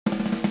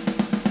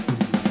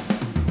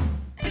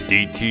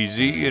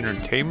DTZ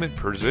Entertainment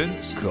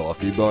presents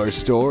Coffee Bar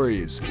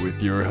Stories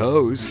with your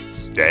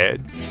hosts,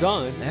 Dad,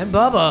 Son, and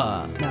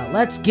Bubba. Now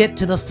let's get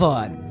to the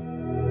fun.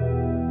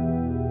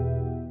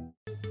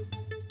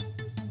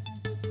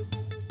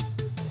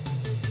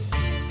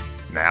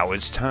 Now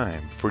it's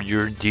time for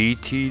your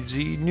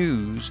DTZ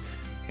news,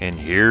 and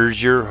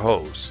here's your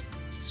host,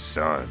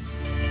 Son.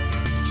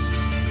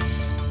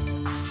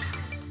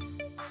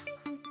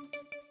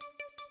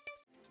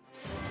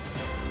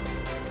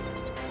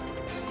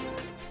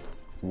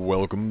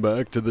 welcome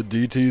back to the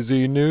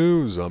DTZ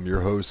News. I'm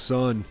your host,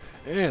 Son,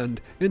 and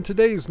in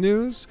today's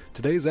news,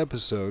 today's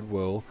episode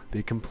will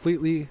be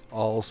completely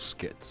all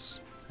skits.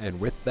 And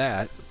with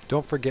that,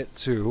 don't forget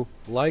to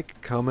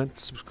like, comment,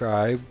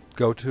 subscribe,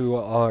 go to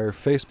our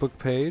Facebook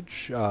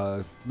page,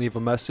 leave a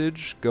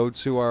message, go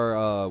to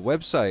our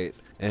website,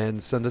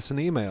 and send us an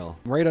email.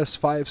 Rate us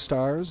 5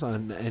 stars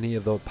on any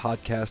of the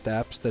podcast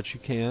apps that you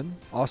can.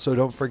 Also,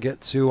 don't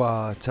forget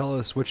to tell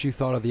us what you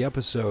thought of the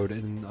episode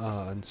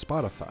on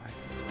Spotify.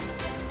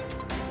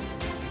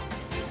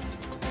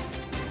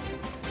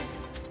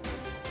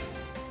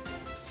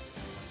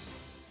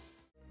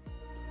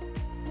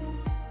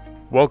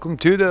 Welcome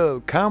to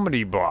the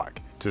Comedy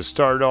Block. To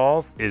start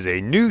off is a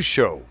new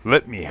show,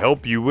 Let Me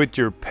Help You With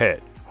Your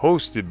Pet,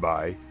 hosted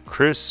by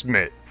Chris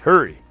Smith.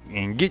 Hurry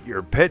and get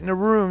your pet in a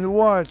room to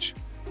watch.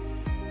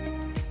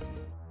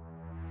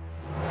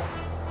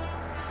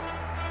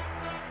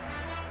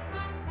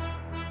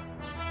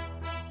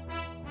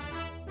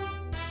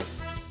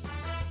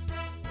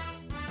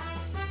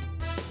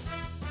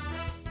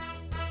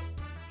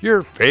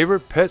 Your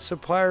favorite pet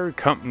supplier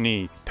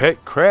company,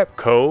 Pet Crap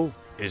Co.,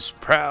 is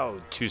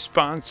proud to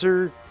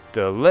sponsor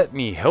the Let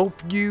Me Help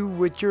You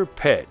With Your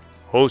Pet,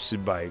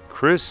 hosted by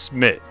Chris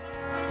Smith.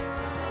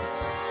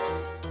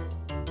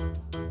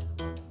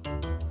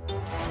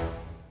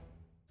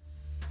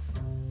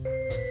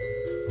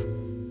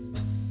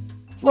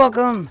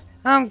 Welcome,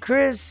 I'm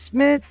Chris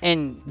Smith,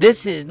 and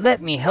this is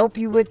Let Me Help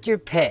You With Your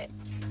Pet.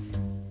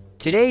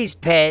 Today's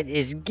pet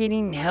is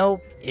getting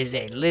help is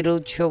a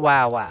little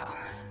chihuahua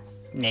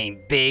named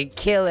Big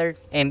Killer,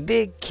 and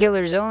Big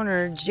Killer's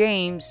owner,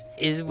 James,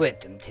 is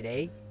with him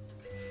today.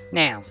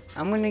 Now,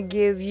 I'm going to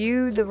give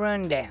you the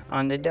rundown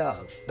on the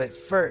dog, but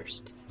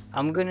first,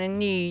 I'm going to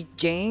need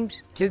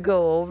James to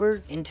go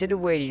over into the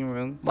waiting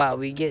room while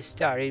we get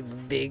started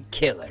with Big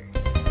Killer.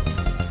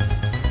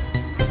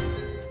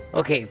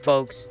 Okay,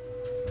 folks,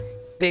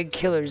 Big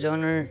Killer's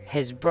owner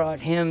has brought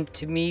him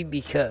to me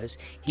because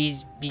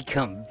he's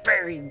become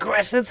very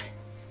aggressive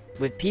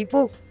with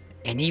people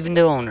and even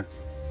the owner.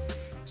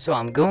 So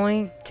I'm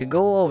going to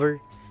go over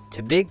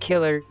to Big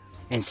Killer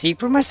and see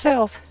for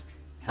myself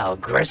how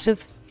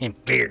aggressive and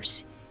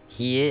fierce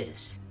he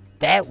is.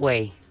 That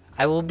way,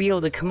 I will be able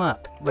to come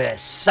up with a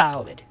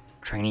solid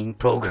training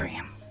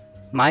program.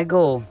 My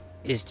goal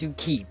is to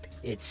keep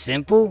it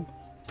simple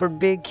for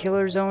Big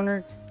Killer's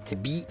owner to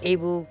be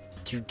able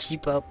to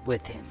keep up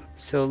with him.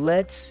 So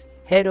let's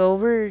head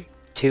over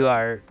to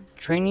our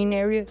training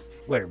area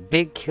where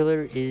Big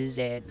Killer is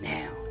at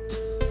now.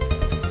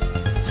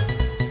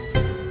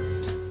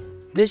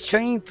 This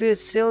training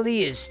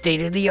facility is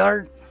state of the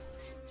art.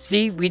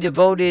 See, we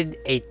devoted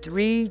a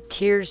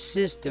 3-tier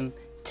system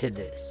to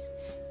this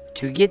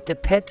to get the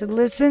pet to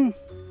listen,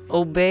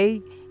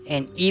 obey,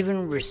 and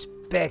even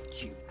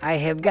respect you. I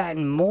have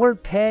gotten more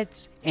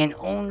pets and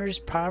owners'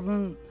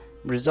 problem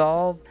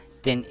resolved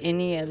than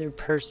any other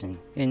person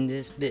in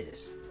this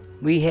biz.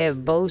 We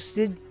have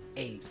boasted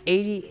a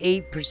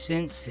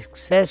 88%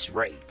 success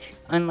rate,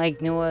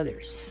 unlike no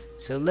others.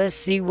 So let's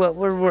see what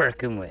we're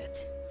working with.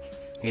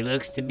 He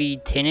looks to be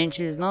 10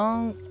 inches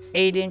long,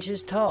 8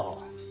 inches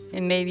tall,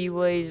 and maybe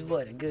weighs,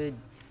 a good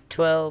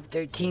 12,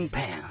 13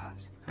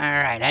 pounds.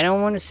 Alright, I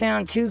don't want to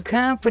sound too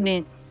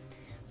confident,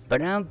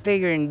 but I'm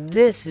figuring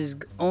this is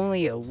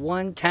only a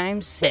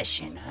one-time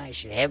session. I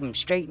should have him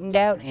straightened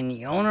out and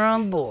the owner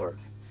on board.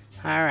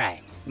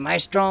 Alright, my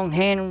strong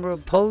hand and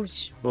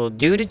approach will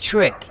do the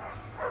trick.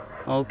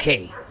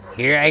 Okay,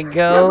 here I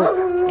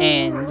go,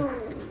 and...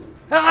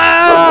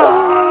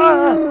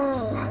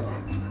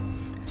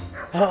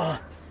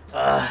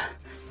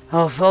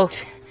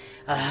 folks.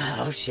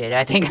 Oh, shit,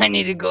 I think I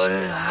need to go to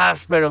the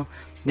hospital.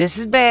 This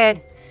is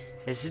bad.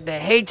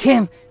 Hey,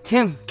 Tim,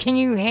 can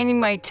you hand me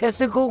my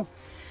testicle?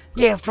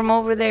 Yeah, from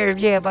over there,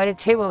 by the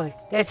table.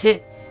 That's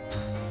it.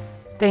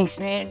 Thanks,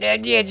 man.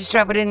 Just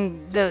drop it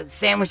in the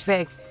sandwich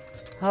bag.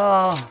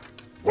 Oh.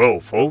 Well,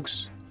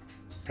 folks.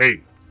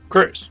 Hey,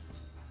 Chris,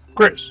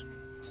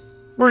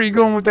 where are you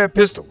going with that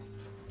pistol?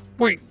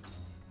 Wait,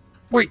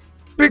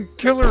 Big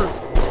Killer.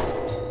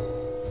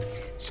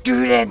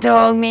 Screw that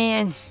dog,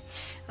 man.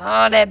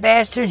 Oh, that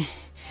bastard.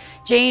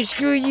 James,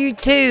 screw you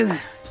too.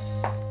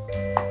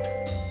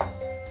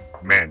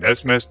 Man,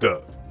 that's messed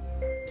up.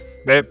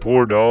 That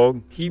poor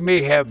dog, he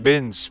may have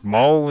been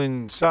small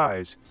in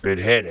size, but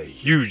had a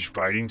huge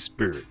fighting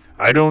spirit.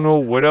 I don't know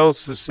what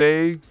else to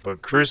say,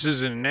 but Chris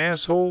is an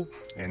asshole,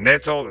 and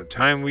that's all the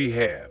time we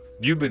have.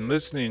 You've been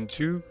listening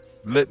to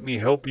Let Me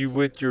Help You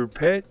With Your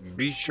Pet, and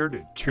be sure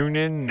to tune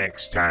in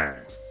next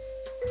time.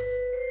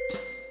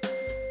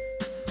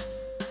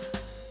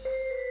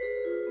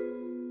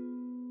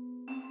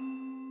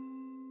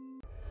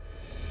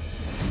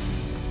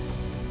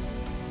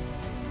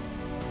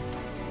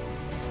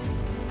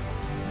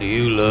 Do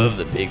you love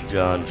the Big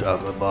John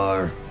chocolate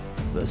bar,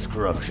 the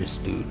scrumptious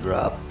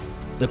dewdrop,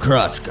 the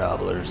crotch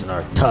gobblers, and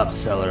our top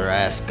seller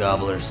ass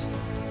gobblers?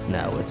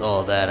 Now with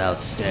all that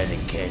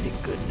outstanding candy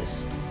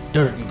goodness,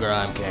 Dirt and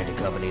Grime Candy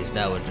Company is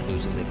now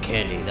introducing the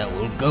candy that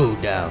will go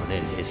down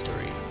in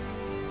history.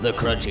 The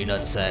Crunchy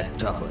Nutsack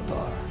Chocolate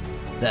Bar.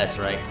 That's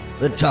right,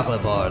 the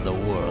chocolate bar the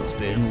world's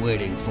been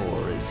waiting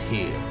for is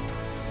here.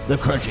 The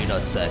Crunchy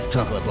Nutsack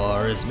Chocolate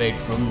Bar is made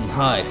from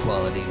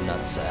high-quality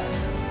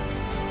nutsack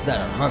that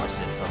are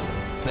harvested from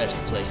the best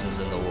places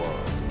in the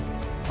world.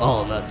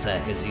 All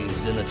nutsack is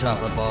used in the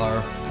chocolate bar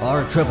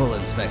are triple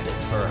inspected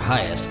for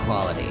highest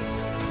quality.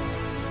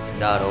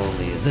 Not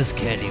only is this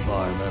candy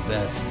bar the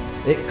best,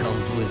 it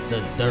comes with the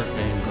Dirt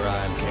and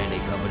Grime Candy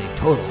Company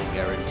Total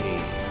Guarantee.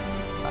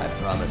 I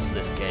promise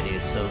this candy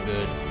is so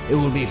good, it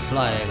will be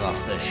flying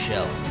off the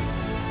shelf.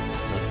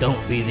 So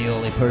don't be the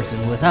only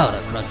person without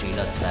a crunchy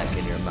nutsack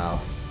in your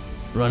mouth.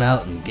 Run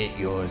out and get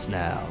yours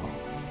now.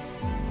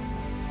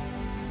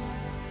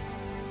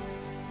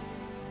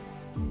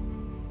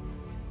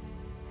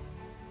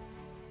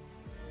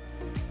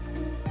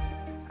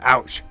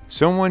 Ouch.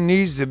 Someone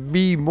needs to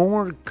be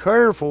more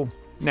careful.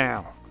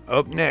 Now,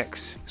 up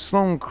next,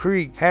 Sloan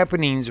Creek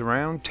happenings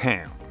around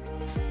town.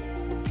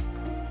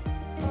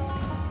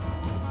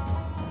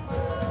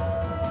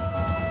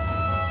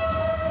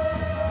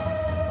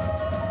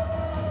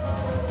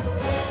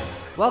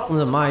 Welcome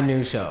to my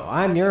new show.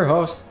 I'm your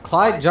host,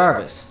 Clyde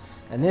Jarvis,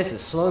 and this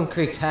is Sloan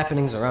Creek's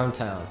happenings around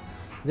town.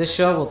 This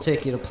show will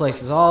take you to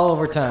places all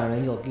over town,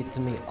 and you'll get to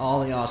meet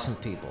all the awesome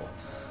people.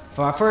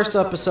 For our first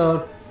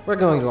episode, we're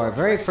going to our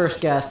very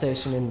first gas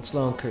station in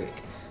Sloan Creek,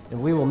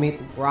 and we will meet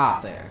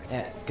Rob there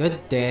at Good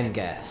Damn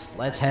Gas.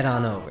 Let's head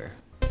on over.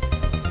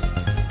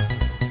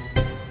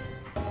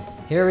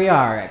 Here we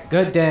are at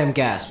Good Damn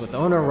Gas with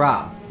owner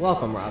Rob.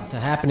 Welcome, Rob, to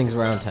happenings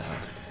around town.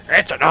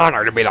 It's an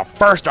honor to be the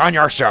first on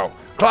your show.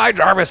 Clyde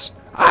Jarvis,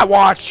 I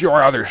watched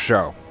your other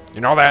show.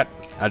 You know that?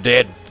 I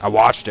did. I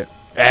watched it.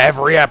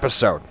 Every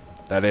episode.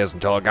 That is,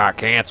 until it got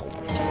canceled.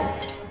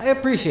 I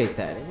appreciate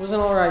that. It was an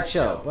alright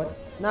show, but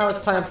now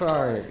it's time for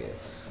our interview.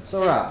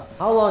 So, Rob,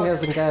 how long has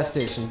the gas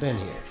station been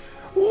here?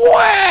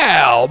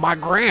 Well, my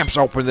gramps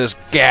opened this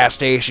gas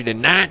station in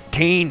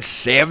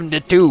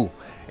 1972.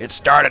 It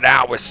started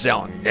out with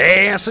selling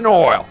gas and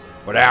oil,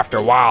 but after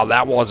a while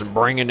that wasn't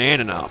bringing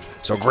in enough.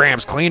 So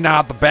Gramps cleaned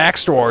out the back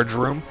storage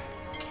room,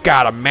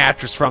 got a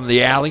mattress from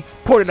the alley,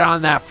 put it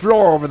on that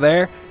floor over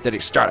there, then he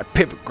started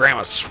pimping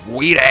Grandma's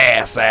sweet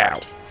ass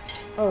out.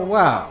 Oh,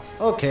 wow.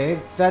 Okay,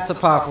 that's a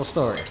powerful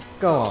story.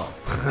 Go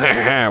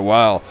on.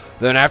 Well,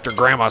 then after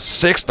Grandma's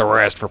sixth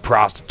arrest for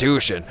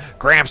prostitution,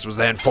 Gramps was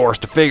then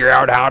forced to figure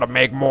out how to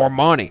make more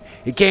money.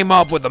 He came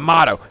up with the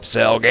motto,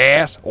 sell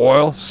gas,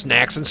 oil,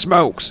 snacks, and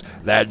smokes.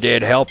 That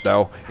did help,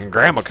 though, and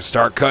Grandma could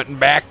start cutting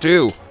back,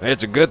 too.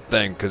 It's a good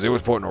thing, because it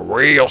was putting a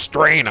real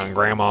strain on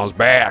Grandma's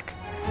back.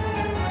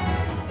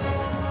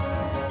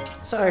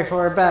 Sorry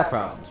for her back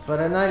problems, but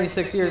at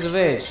 96 years of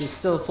age, she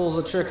still pulls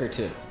a trick or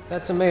two.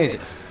 That's amazing.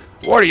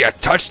 What, are you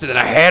touched in the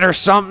head or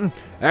something?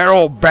 That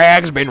old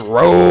bag's been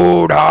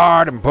rode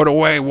hard and put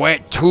away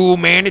wet too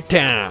many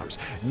times.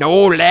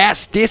 No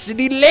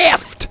elasticity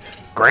left.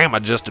 Grandma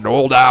just an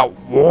old out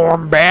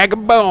warm bag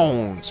of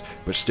bones,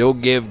 but still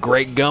give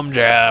great gum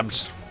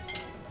jobs.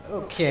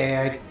 Okay,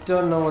 I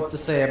don't know what to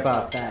say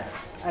about that.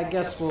 I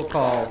guess we'll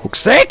call...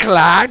 Say,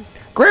 Clyde,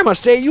 Grandma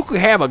said you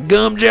could have a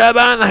gum job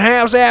on the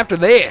house after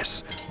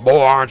this.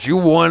 Boy, aren't you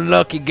one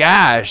lucky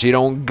guy. She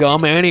don't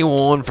gum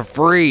anyone for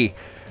free.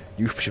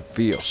 You should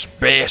feel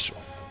special.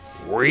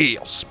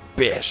 Real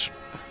special.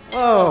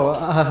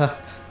 Oh,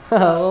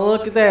 well,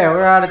 look at there.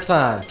 We're out of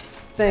time.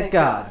 Thank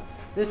God.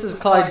 This is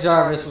Clyde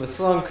Jarvis with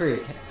Sloan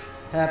Creek.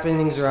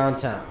 Happenings around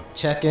town.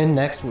 Check in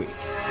next week.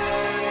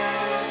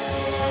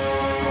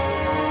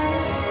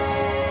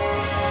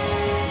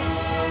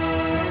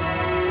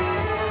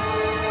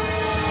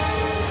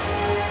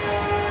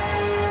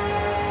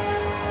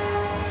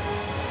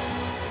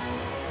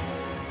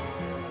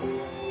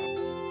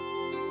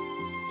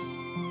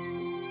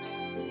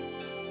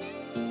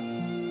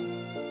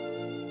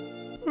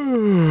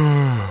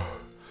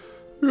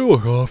 You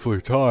look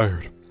awfully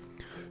tired.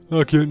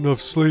 Not getting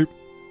enough sleep?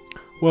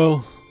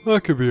 Well,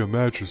 that could be a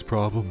mattress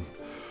problem.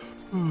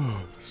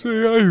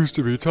 See, I used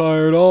to be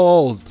tired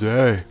all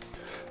day.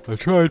 I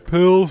tried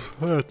pills,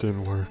 that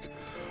didn't work.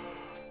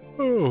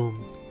 Oh,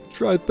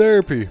 tried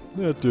therapy,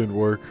 that didn't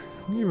work.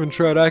 Even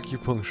tried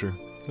acupuncture,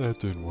 that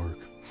didn't work.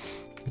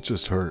 It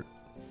just hurt.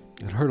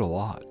 It hurt a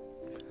lot.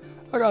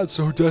 I got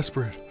so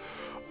desperate,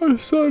 I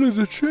decided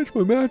to change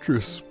my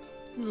mattress.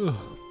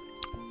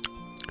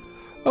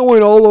 I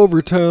went all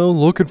over town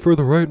looking for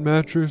the right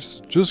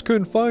mattress, just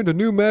couldn't find a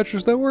new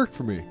mattress that worked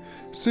for me.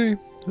 See,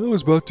 I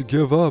was about to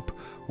give up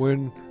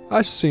when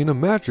I seen a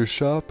mattress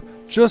shop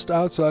just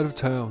outside of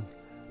town.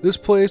 This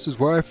place is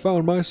where I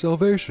found my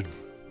salvation.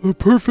 The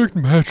perfect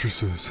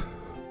mattresses.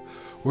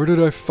 Where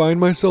did I find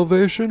my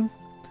salvation?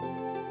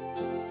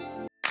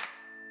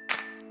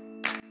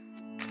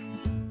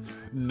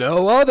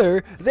 no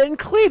other than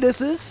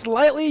Cletus's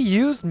Slightly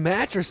Used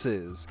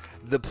Mattresses.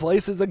 The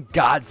place is a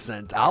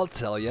godsend, I'll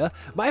tell ya.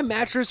 My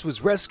mattress was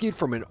rescued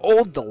from an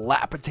old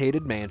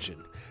dilapidated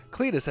mansion.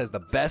 Cletus has the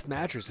best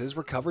mattresses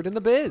recovered in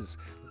the biz.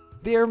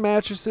 Their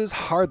mattresses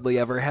hardly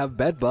ever have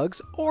bed bugs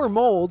or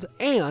mold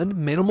and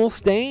minimal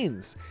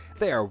stains.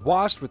 They are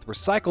washed with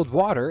recycled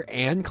water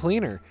and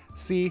cleaner.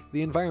 See,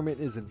 the environment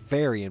is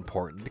very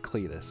important to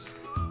Cletus.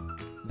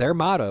 Their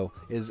motto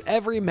is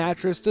every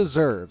mattress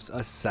deserves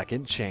a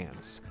second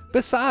chance.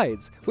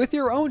 Besides, with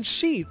your own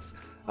sheets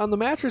on the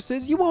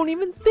mattresses, you won't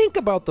even think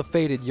about the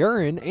faded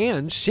urine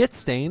and shit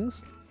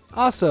stains.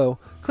 Also,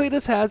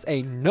 Cletus has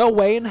a no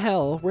way in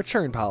hell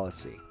return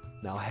policy.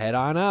 Now head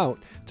on out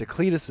to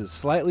Cletus's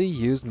Slightly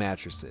Used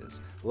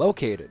Mattresses,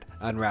 located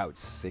on Route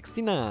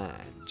 69,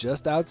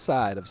 just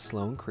outside of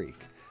Sloan Creek.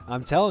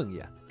 I'm telling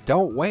you,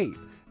 don't wait.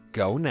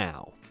 Go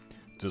now.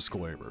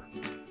 Disclaimer.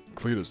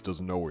 Cletus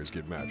doesn't always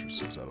get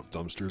mattresses out of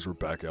dumpsters or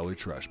back alley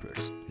trash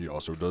picks. He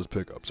also does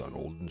pickups on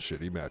old and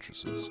shitty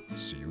mattresses.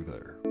 See you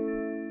there.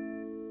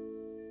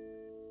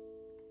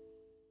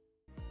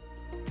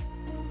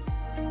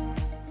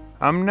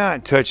 I'm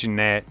not touching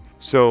that.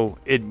 So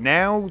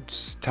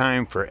now's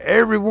time for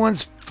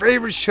everyone's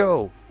favorite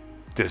show,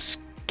 the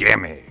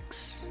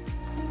Scammix.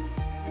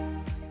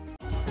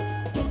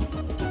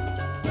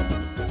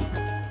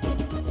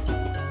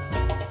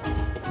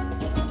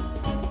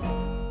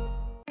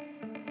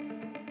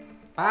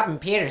 Bob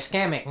and Peter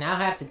Skammick now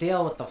have to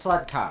deal with the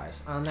flood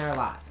cars on their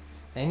lot.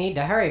 They need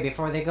to hurry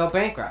before they go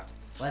bankrupt.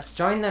 Let's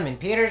join them in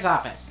Peter's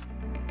office.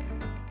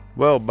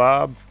 Well,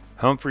 Bob,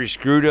 Humphrey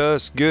screwed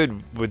us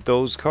good with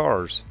those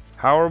cars.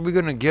 How are we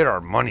gonna get our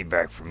money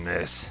back from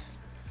this?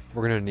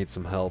 We're gonna need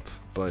some help,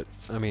 but,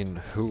 I mean,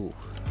 who?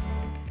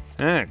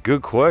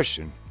 Good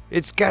question.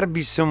 It's gotta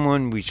be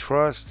someone we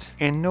trust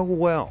and know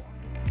well.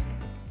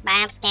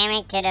 Bob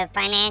Skammick to the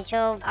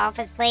financial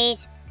office,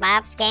 please.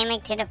 Bob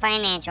Skammick to the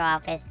financial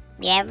office.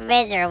 You have a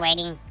visitor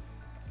waiting.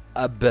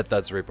 I bet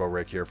that's Repo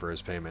Rick here for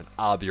his payment.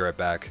 I'll be right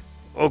back.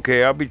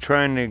 Okay, I'll be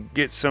trying to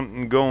get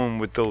something going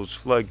with those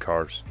flood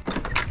cars.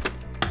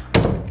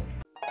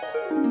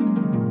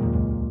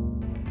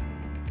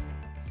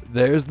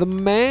 There's the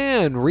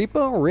man,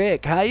 Repo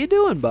Rick. How you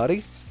doing,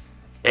 buddy?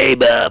 Hey,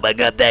 Bob, I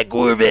got that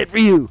Corvette for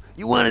you.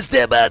 You want to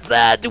step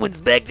outside to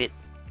inspect it?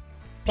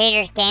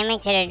 Peter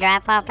Skammick to the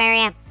drop-off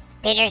area.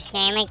 Peter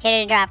Skammick to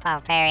the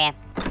drop-off area.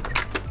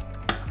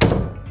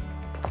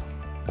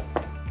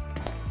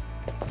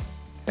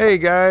 Hey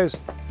guys,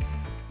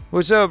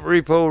 what's up,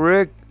 Repo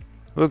Rick?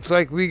 Looks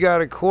like we got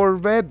a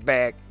Corvette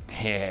back.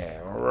 Yeah,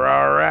 we're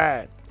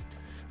alright.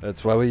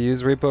 That's why we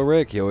use Repo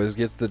Rick. He always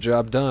gets the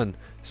job done.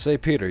 Say,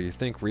 Peter, you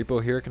think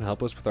Repo here can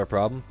help us with our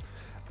problem?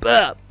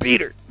 Bob,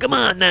 Peter, come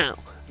on now.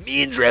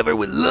 Me and Trevor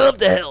would love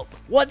to help.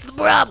 What's the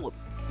problem?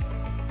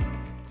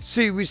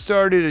 See, we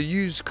started a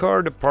used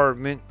car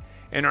department,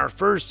 and our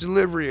first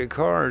delivery of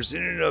cars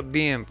ended up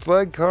being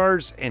flood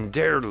cars and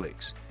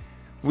derelicts.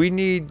 We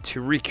need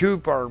to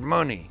recoup our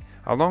money,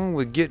 along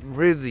with getting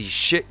rid of these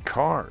shit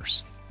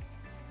cars.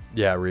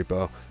 Yeah,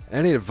 Repo.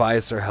 Any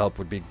advice or help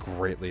would be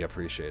greatly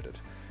appreciated.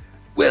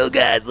 Well,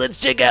 guys, let's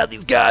check out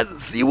these cars and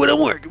see what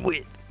I'm working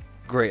with.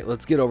 Great,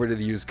 let's get over to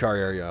the used car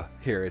area.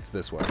 Here, it's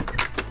this way.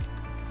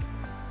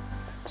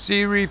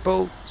 See,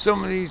 Repo,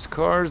 some of these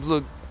cars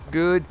look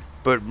good,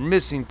 but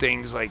missing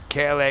things like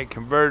catalytic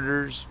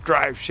converters,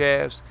 drive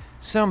shafts.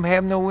 Some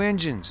have no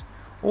engines,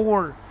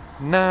 or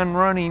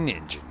non-running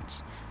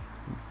engines.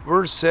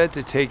 We're set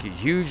to take a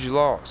huge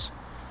loss.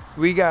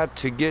 We got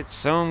to get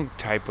some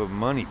type of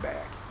money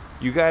back.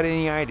 You got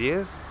any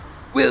ideas?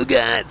 Well,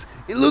 guys,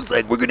 it looks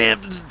like we're gonna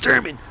have to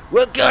determine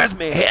what cars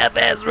may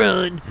half-ass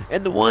run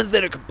and the ones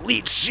that are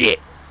complete shit.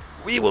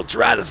 We will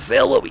try to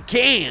sell what we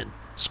can,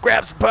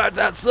 scrap some parts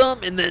out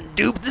some, and then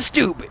dupe the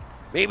stupid.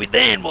 Maybe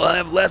then we'll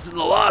have less in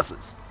the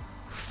losses.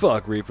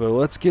 Fuck, Repo,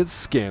 let's get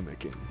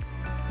scammicking.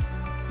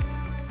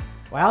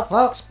 Well,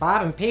 folks,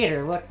 Bob and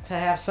Peter look to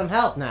have some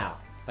help now.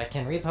 But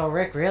can Repo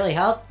Rick really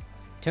help?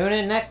 Tune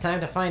in next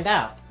time to find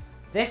out.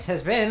 This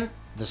has been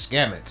The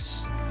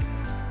Scammix.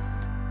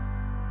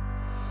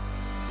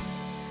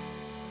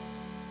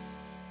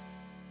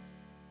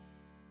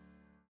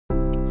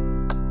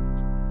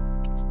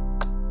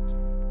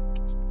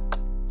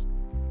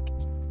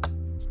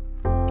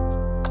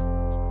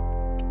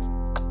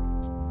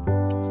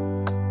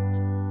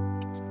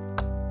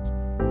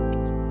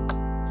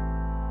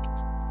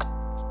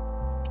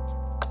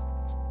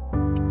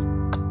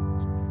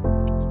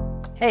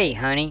 Hey,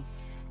 honey,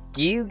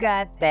 do you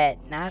got that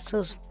not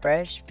so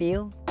fresh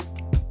feel?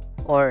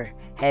 Or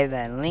have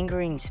a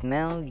lingering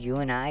smell you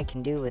and I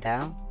can do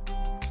without?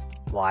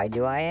 Why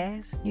do I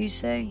ask, you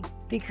say?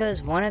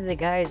 Because one of the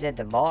guys at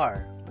the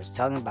bar was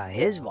talking about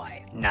his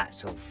wife not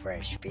so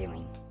fresh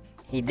feeling.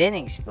 He then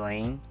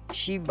explained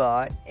she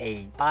bought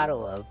a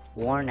bottle of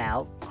worn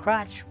out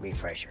crotch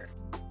refresher.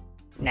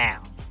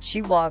 Now,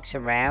 she walks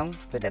around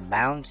with a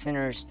bounce in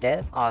her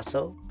step,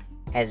 also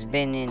has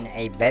been in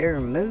a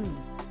better mood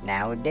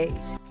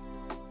nowadays.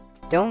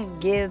 Don't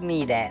give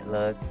me that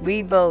look.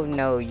 We both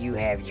know you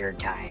have your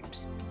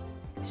times.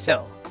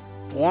 So,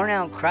 Worn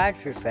Out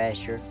Crotch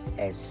Refresher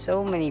has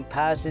so many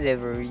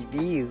positive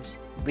reviews,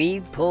 we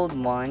pulled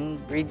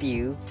one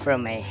review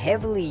from a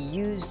heavily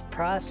used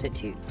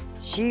prostitute.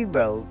 She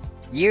wrote,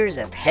 "Years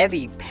of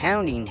heavy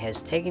pounding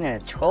has taken a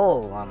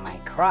toll on my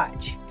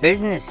crotch.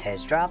 Business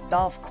has dropped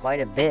off quite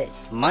a bit.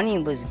 Money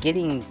was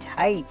getting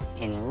tight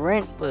and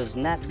rent was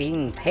not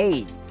being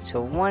paid.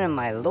 So one of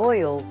my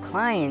loyal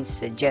clients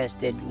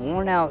suggested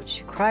Worn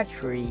Out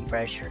Crotch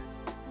Refresher.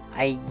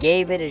 I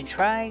gave it a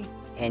try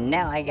and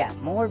now I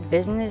got more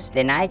business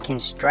than I can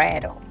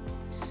straddle.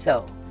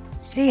 So,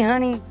 see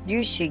honey,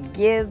 you should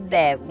give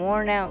that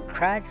Worn Out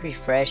Crotch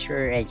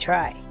Refresher a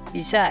try.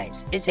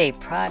 Besides, it's a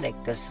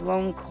product of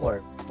Sloan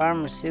Corp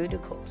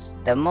Pharmaceuticals,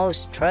 the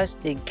most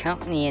trusted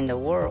company in the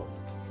world.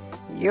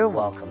 You're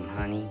welcome,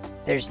 honey.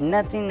 There's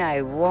nothing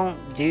I won't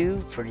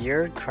do for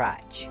your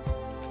crotch."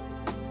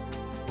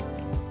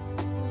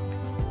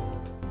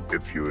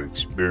 If you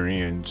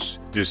experience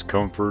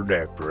discomfort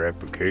after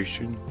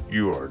application,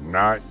 you are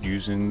not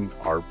using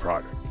our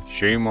product.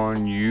 Shame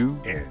on you,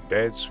 and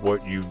that's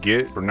what you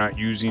get for not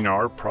using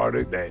our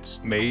product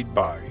that's made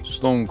by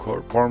Sloan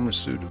Corp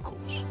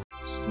Pharmaceuticals.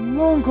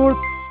 Sloan Corp.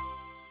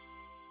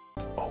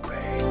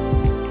 Obey.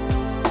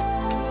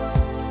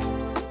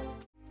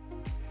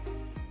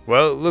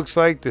 Well, it looks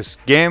like the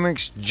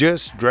Scammicks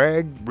just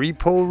dragged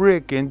Repo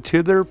Rick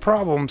into their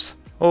problems.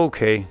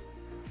 Okay,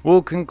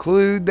 we'll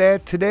conclude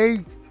that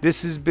today.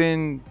 This has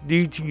been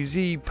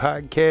DTZ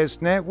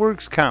Podcast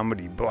Network's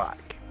Comedy Block.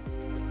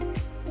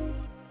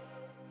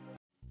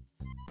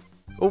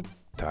 Oh,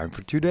 time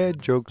for 2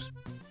 dad jokes.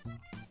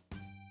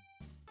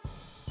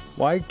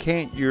 Why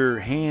can't your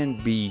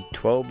hand be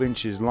 12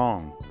 inches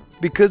long?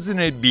 Because then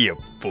it'd be a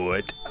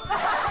foot.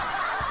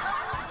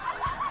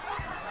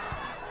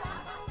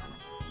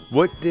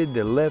 What did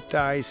the left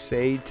eye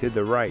say to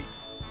the right?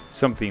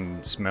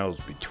 Something smells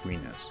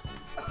between us.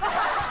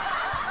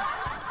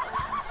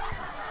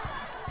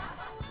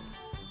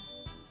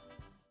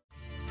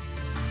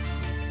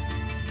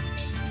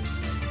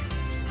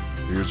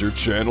 Here's your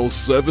Channel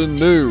 7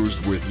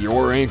 news with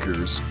your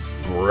anchors,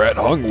 Brett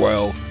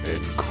Hungwell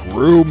and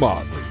Crew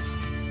Motley.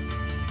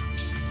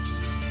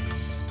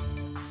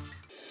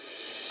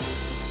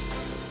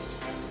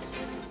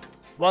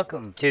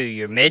 Welcome to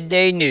your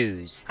midday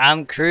news.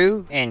 I'm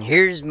Crew, and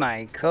here's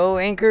my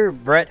co-anchor,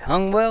 Brett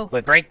Hungwell,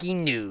 with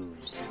breaking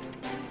news.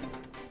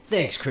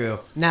 Thanks, Crew.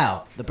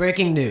 Now, the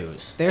breaking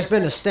news. There's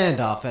been a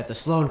standoff at the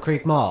Sloan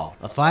Creek Mall.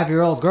 A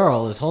 5-year-old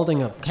girl is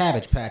holding a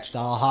Cabbage Patch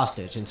doll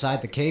hostage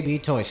inside the KB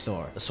toy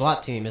store. The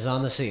SWAT team is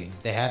on the scene.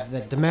 They have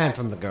the demand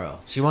from the girl.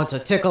 She wants a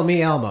Tickle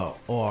Me Elmo,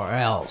 or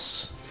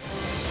else.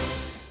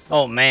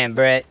 Oh man,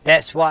 Brett,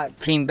 that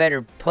SWAT team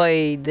better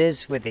play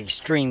this with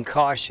extreme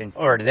caution,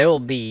 or there'll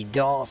be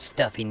doll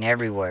stuffing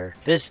everywhere.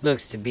 This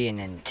looks to be an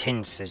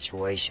intense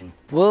situation.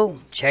 We'll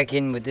check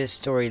in with this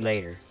story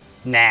later.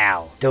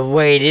 Now, the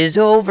wait is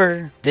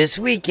over. This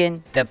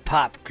weekend, the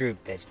pop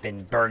group that's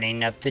been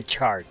burning up the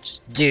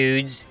charts,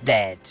 Dudes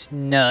That's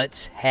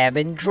Nuts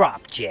Haven't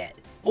Dropped Yet,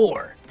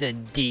 or the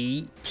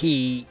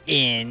DTNHDY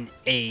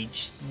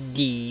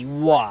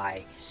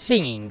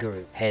singing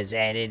group, has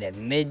added a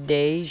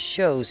midday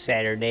show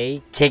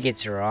Saturday.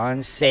 Tickets are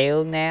on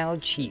sale now,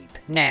 cheap.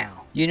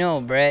 Now, you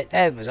know, Brett,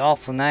 that was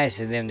awful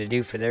nice of them to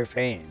do for their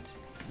fans.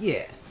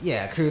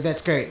 Yeah, Crew,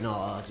 that's great and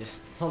all.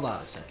 Just hold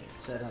on a second.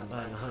 Said I'm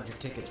buying 100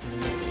 tickets for the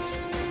movie.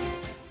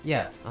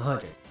 Yeah,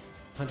 100.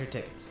 100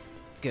 tickets.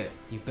 Good,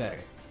 you better.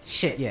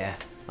 Shit, yeah.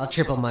 I'll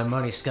triple my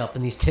money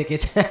scalping these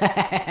tickets.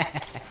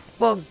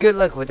 Well, good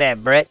luck with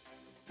that, Brett.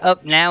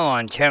 Up now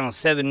on Channel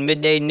 7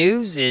 Midday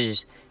News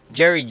is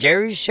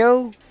Jerry's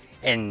Show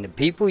and the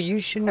people you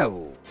should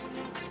know.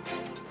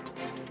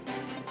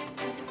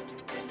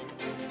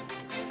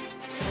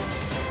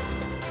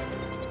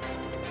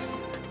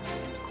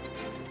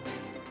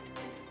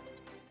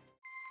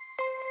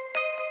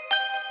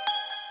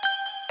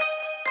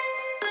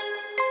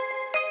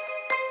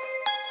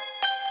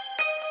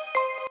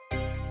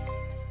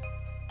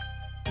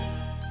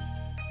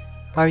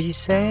 Are you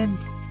sad?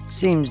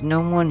 Seems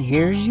no one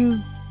hears you?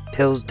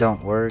 Pills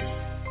don't work.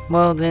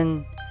 Well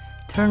then,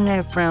 turn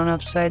that frown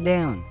upside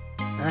down.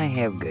 I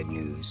have good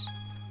news.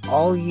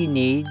 All you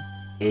need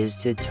is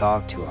to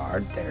talk to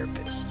our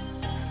therapist.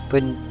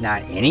 But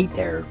not any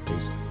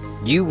therapist.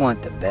 You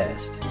want the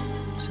best.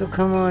 So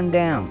come on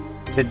down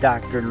to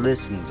Dr.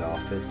 Liston's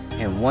office,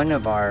 and one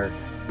of our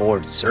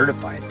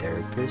board-certified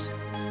therapists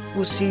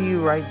will see you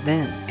right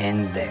then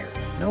and there.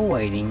 No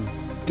waiting.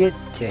 Get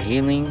to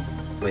healing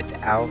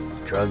without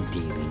drug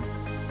dealing.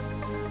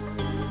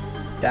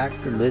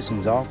 Dr.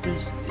 Liston's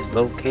office is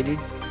located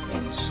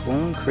in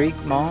Sloan Creek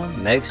Mall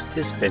next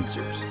to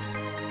Spencer's.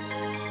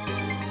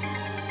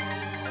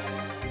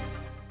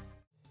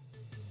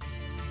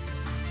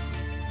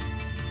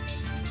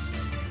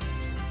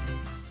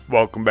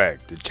 Welcome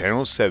back to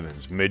Channel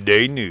 7's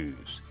Midday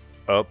News.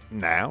 Up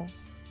now,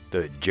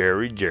 the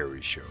Jerry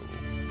Show.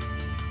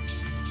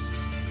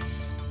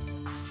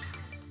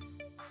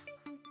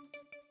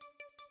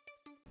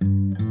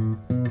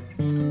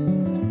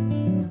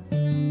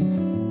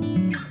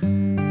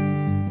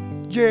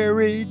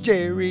 Jerry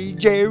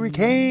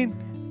Kane.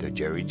 The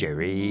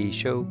Jerry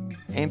Show,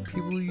 and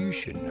people you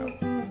should know.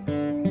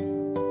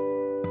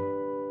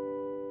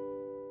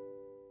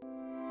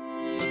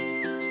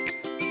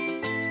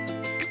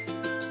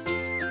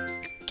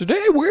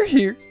 Today we're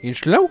here in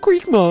Slow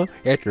Creek Mall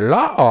at the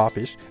law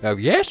office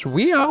of Yes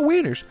We Are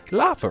Winners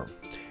Law Firm.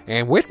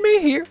 And with me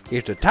here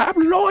is the top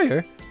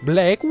lawyer,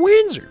 Blake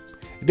Windsor.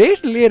 This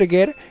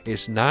litigator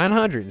is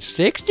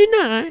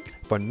 969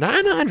 for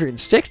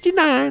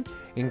 969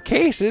 in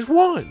cases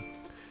won.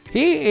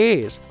 He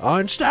is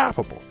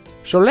unstoppable.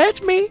 So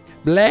let's meet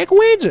Blake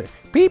Windsor,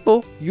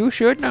 people you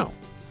should know.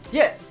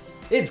 Yes,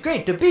 it's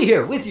great to be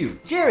here with you,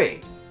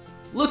 Jerry.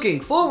 Looking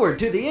forward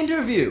to the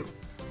interview.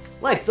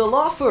 Like the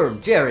law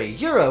firm, Jerry,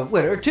 you're a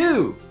winner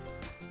too.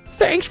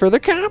 Thanks for the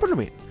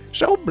compliment.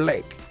 So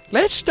Blake,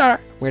 let's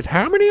start with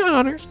how many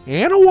honors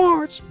and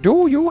awards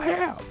do you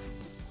have?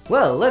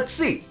 Well, let's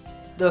see.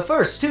 The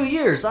first 2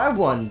 years I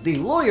won the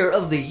Lawyer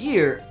of the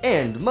Year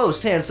and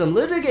Most Handsome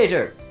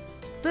Litigator.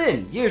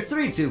 Then, year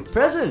 3 to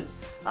present,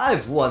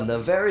 I've won the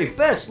very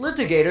best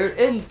litigator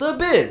in the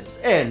biz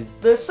and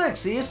the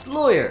sexiest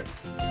lawyer.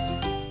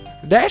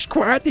 That's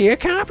quite the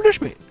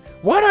accomplishment.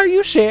 What are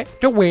you set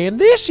to win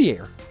this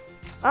year?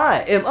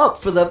 I am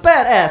up for the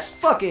badass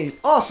fucking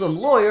awesome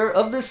lawyer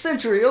of the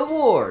century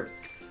award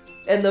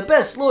and the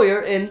best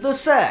lawyer in the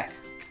sack.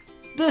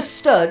 This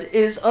stud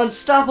is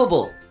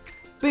unstoppable.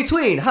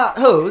 Between hot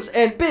hose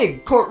and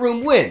big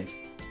courtroom wins,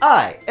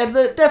 I am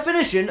the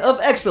definition of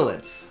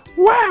excellence.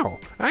 Wow,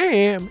 I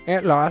am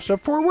at loss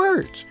for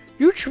words.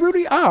 You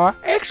truly are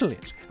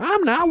excellent.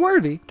 I'm not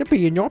worthy to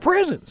be in your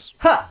presence.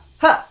 Ha,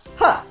 ha,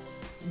 ha!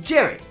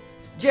 Jerry,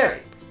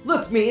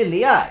 look me in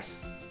the eyes.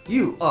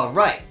 You are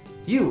right.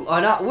 You are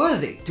not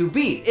worthy to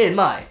be in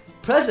my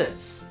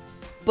presence.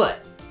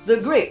 But the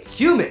great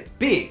human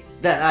being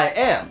that I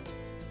am,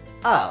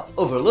 I'll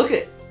overlook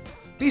it.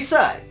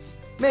 Besides,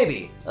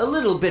 maybe a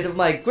little bit of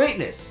my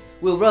greatness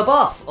will rub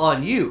off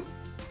on you,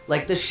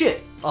 like the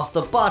shit off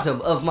the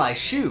bottom of my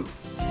shoe.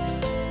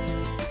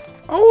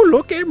 Oh,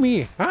 look at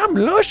me. I'm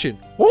blushing.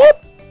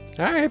 Whoop!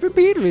 I haven't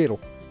been little.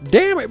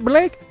 Damn it,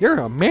 Blake. You're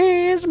a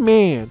man's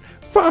man.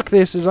 Fuck,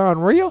 this is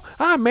unreal.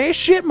 I may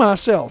shit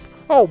myself.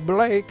 Oh,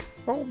 Blake.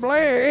 Oh,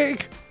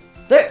 Blake.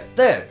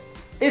 There.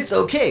 It's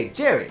okay,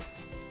 Jerry.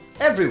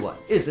 Everyone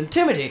is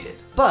intimidated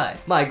by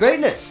my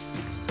greatness.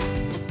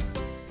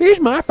 Here's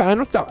my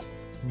final thought.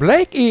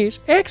 Blake is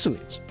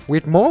excellence,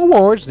 with more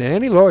awards than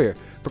any lawyer.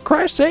 For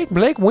Christ's sake,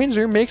 Blake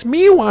Windsor makes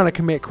me want to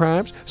commit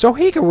crimes so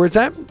he can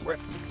represent.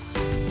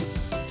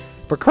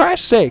 For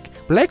Christ's sake,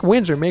 Blake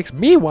Windsor makes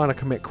me want to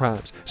commit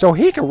crimes so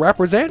he can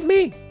represent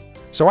me.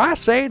 So I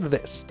say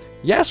this.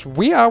 Yes,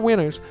 We Are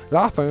Winners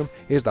Law Firm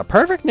is the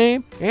perfect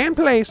name and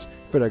place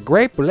for the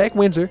great Blake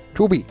Windsor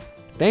to be.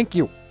 Thank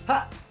you.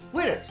 Ha!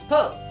 Winners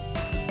pose!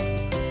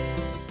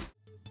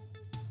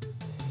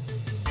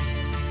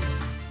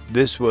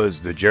 This was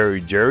the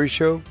Jerry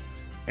Show,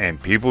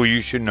 and people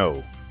you should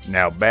know.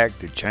 Now back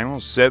to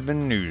Channel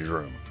 7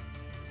 Newsroom.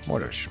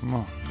 What a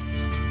schmuck.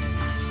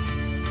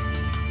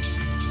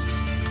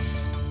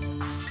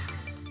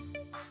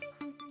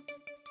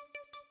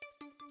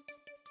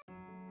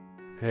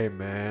 Hey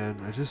man,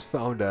 I just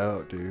found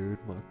out, dude.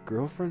 My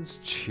girlfriend's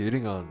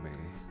cheating on me.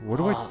 What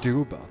do I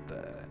do about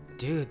that?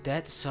 Dude,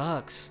 that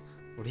sucks.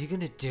 What are you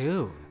gonna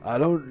do? I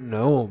don't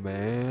know,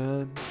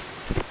 man.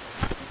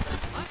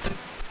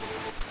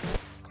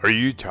 Are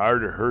you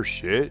tired of her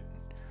shit?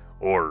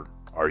 Or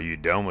are you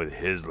done with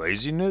his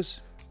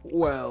laziness?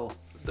 Well,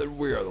 then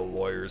we are the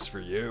lawyers for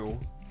you.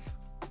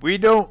 We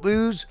don't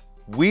lose,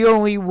 we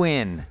only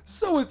win.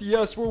 So with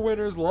Yes We're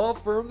Winners Law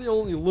Firm, the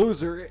only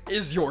loser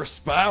is your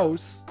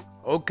spouse.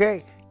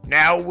 Okay,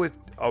 now with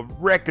a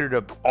record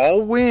of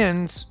all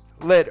wins,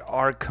 let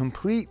our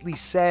completely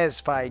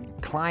satisfied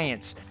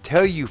clients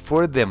tell you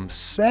for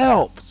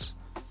themselves.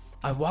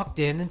 I walked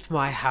into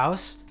my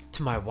house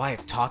to my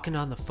wife talking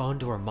on the phone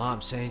to her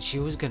mom saying she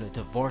was gonna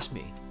divorce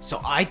me.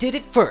 So I did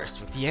it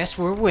first with Yes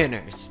We're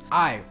Winners.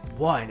 I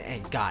won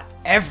and got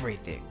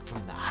everything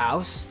from the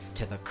house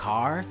to the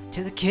car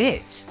to the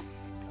kids.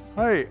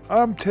 Hey,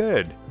 I'm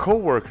Ted.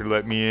 Coworker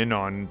let me in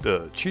on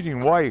the cheating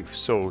wife,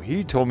 so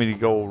he told me to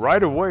go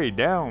right away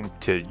down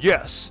to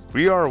Yes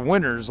We Are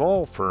Winners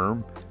Law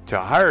Firm to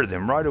hire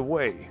them right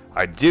away.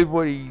 I did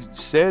what he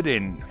said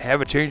and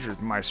haven't changed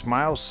my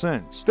smile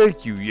since.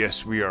 Thank you,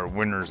 Yes We Are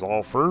Winners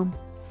Law Firm.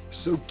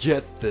 So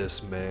get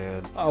this,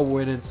 man. I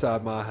went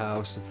inside my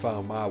house and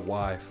found my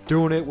wife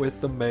doing it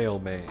with the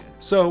mailman.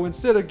 So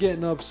instead of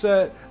getting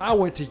upset, I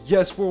went to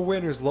Yes We're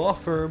Winners Law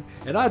Firm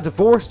and I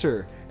divorced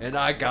her. And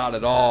I got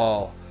it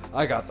all.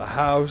 I got the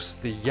house,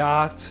 the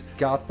yacht,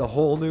 got the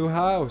whole new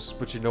house.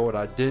 But you know what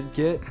I didn't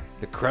get?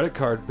 The credit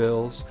card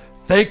bills.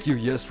 Thank you,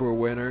 Yes We're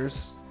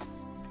Winners.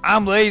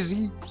 I'm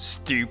lazy,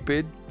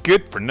 stupid,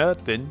 good for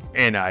nothing,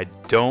 and I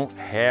don't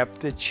have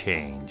to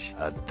change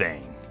a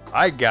thing.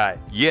 I got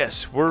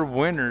Yes We're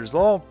Winners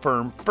Law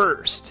Firm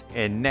first,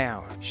 and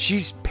now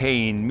she's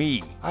paying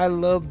me. I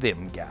love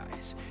them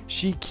guys.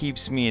 She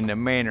keeps me in the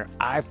manner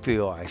I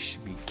feel I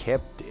should be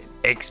kept in.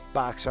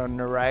 Xbox on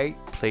the right,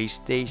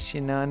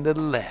 PlayStation on the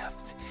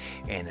left,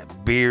 and a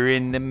beer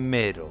in the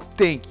middle.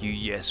 Thank you,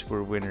 Yes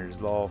We're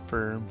Winners Law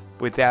Firm.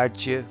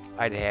 Without you,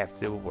 I'd have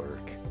to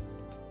work.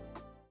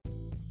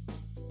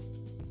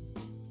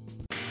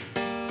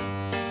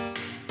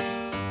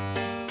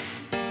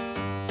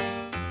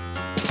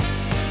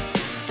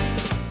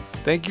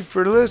 Thank you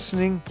for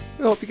listening.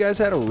 We hope you guys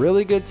had a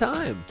really good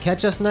time.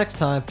 Catch us next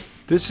time.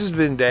 This has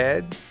been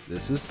Dad.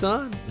 This is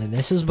Son. And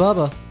this is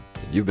Bubba.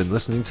 You've been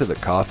listening to the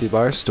Coffee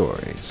Bar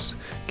Stories.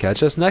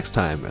 Catch us next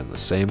time in the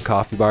same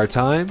coffee bar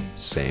time,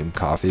 same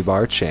coffee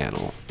bar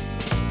channel.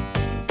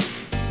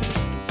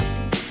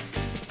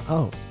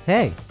 Oh,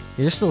 hey,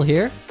 you're still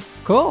here?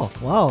 Cool.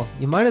 Well,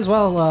 you might as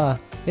well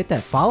hit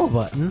that follow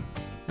button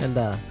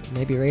and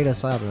maybe rate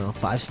us, I don't know,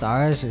 5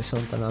 stars or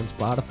something on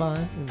Spotify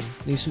and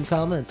leave some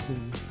comments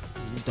and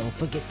don't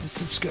forget to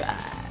subscribe.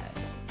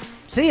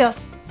 See ya.